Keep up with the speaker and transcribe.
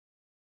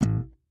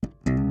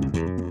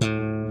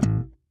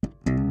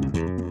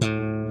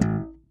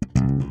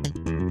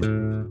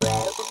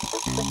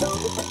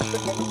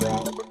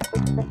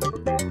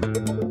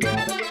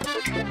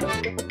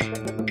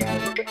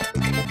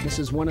This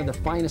is one of the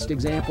finest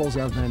examples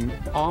of an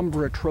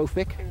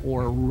ombrotrophic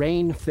or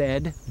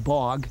rain-fed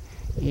bog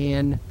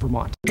in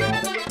Vermont.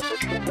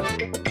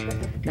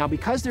 Now,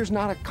 because there's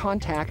not a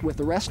contact with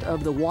the rest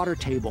of the water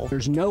table,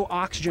 there's no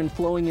oxygen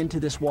flowing into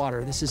this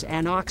water. This is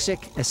anoxic,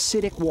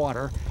 acidic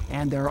water,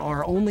 and there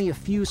are only a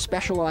few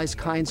specialized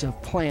kinds of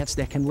plants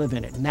that can live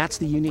in it, and that's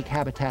the unique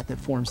habitat that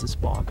forms this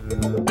bog.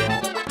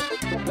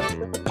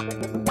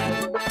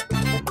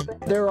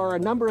 There are a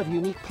number of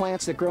unique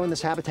plants that grow in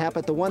this habitat,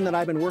 but the one that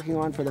I've been working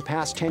on for the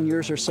past 10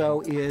 years or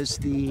so is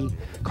the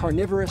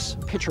carnivorous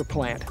pitcher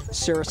plant,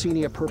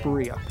 Sarracenia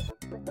purpurea.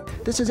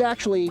 This is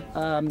actually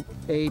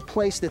a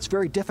place that's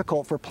very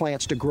difficult for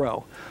plants to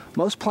grow.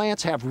 Most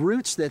plants have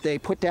roots that they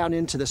put down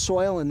into the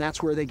soil, and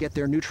that's where they get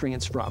their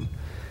nutrients from.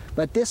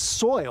 But this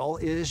soil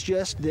is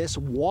just this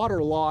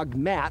waterlogged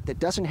mat that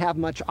doesn't have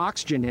much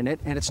oxygen in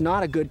it, and it's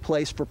not a good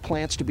place for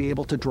plants to be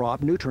able to draw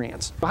up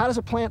nutrients. So how does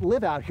a plant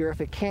live out here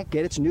if it can't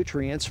get its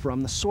nutrients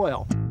from the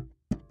soil?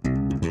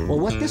 Well,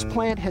 what this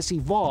plant has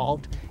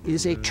evolved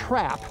is a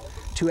trap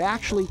to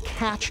actually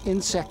catch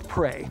insect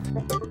prey.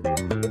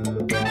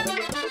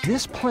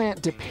 This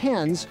plant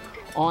depends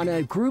on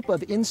a group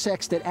of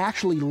insects that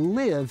actually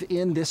live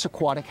in this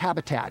aquatic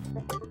habitat.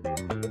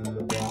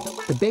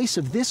 The base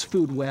of this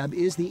food web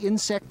is the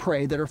insect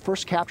prey that are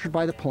first captured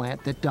by the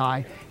plant that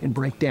die and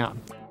break down.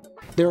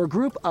 There are a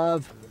group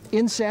of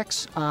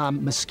insects,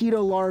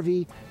 mosquito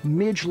larvae,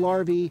 midge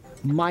larvae,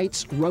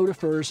 mites,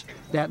 rotifers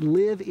that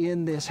live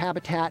in this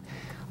habitat.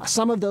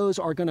 Some of those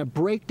are going to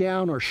break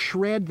down or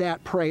shred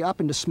that prey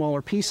up into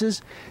smaller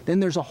pieces.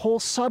 Then there's a whole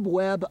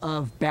subweb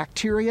of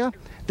bacteria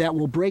that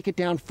will break it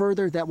down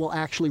further, that will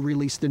actually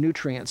release the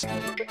nutrients.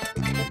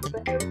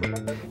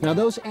 Now,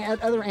 those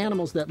other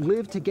animals that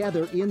live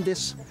together in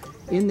this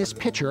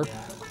pitcher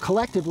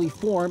collectively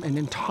form an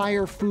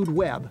entire food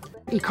web.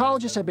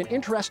 Ecologists have been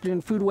interested in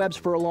food webs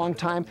for a long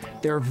time.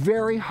 They're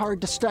very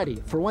hard to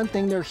study. For one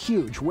thing, they're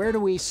huge. Where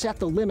do we set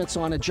the limits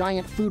on a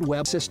giant food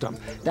web system?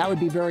 That would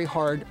be very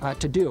hard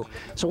to do.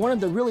 So one of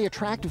the really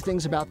attractive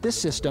things about this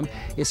system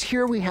is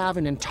here we have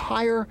an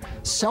entire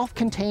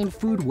self-contained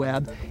food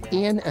web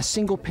in a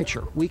single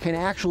pitcher. We can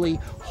actually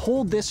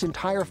hold this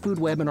entire food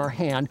web in our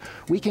hand.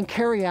 We can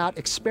carry out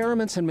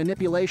experiments and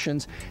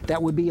manipulations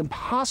that would be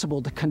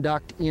impossible to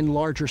conduct in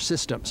larger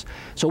systems.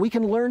 So we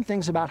can learn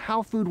things about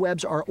how food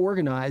webs are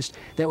organized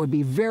that would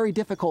be very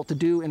difficult to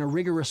do in a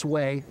rigorous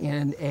way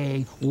in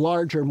a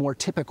larger, more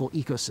typical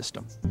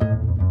ecosystem.